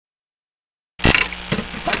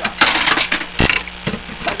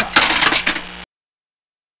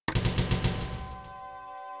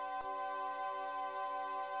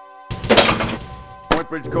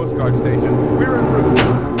Bridge Coast Guard Station. We're en route.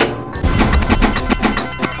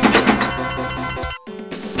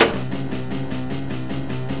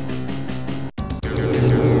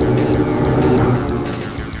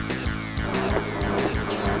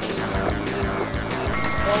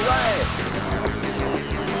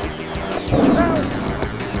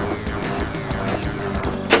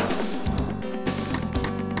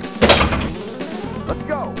 Let's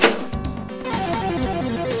go!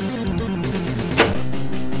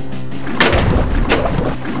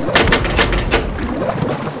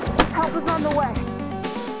 Help is on the way.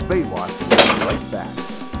 Baywatch will be right back.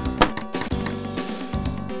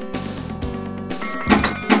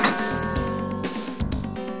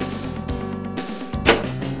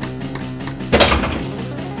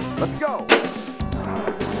 Let's go!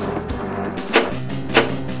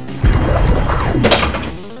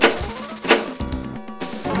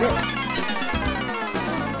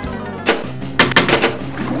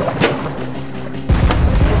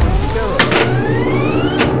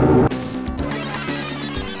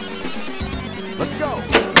 Let's go!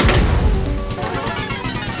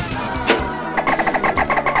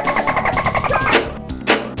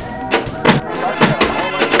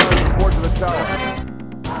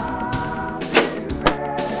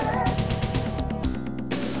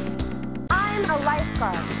 I'm a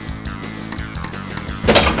lifeguard.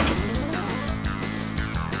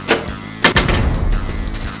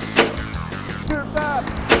 Steer fast!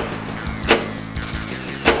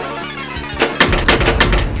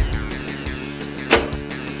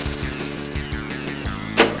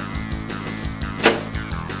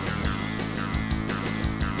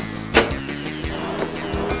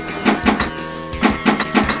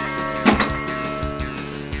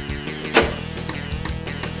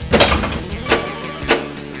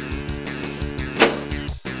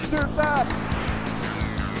 Steer fast!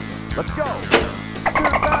 Let's go!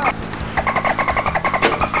 Steer fast!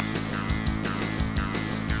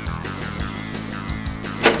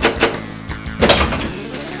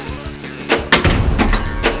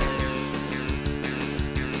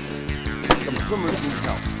 Some swimmers need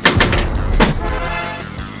help.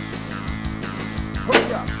 Hurry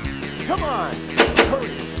up! Come on! Hurry!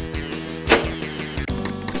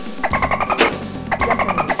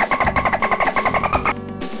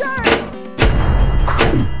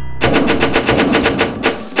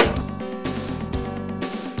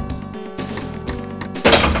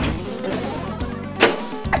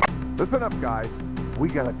 Listen up, guys. We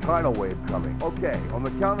got a tidal wave coming. Okay, on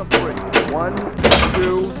the count of 3. 1,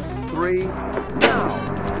 2, 3, now!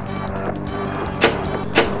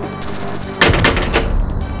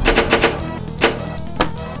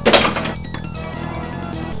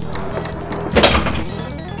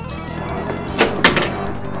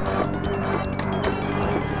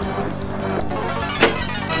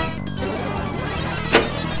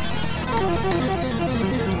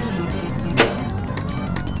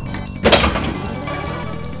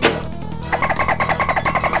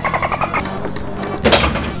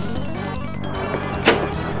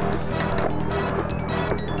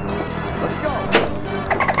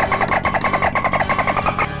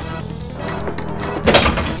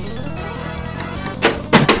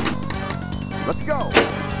 Let's go!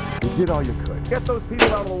 You did all you could. Get those people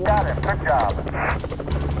out of the water. Got it. Good job.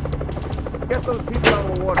 Get those people out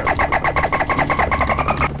of the water.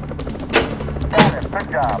 Got it. Good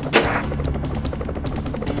job.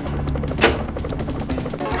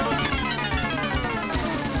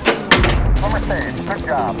 Number stage. Good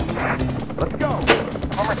job. Let's go.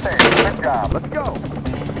 Number stage. Good job. Let's go.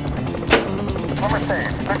 Number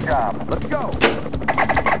stage. Good job. Let's go.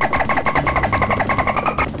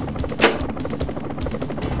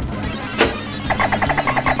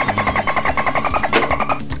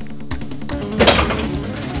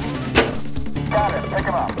 Pick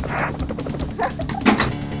him up.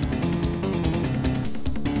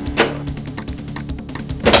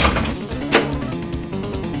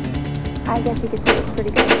 I guess you could say it's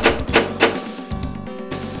pretty good.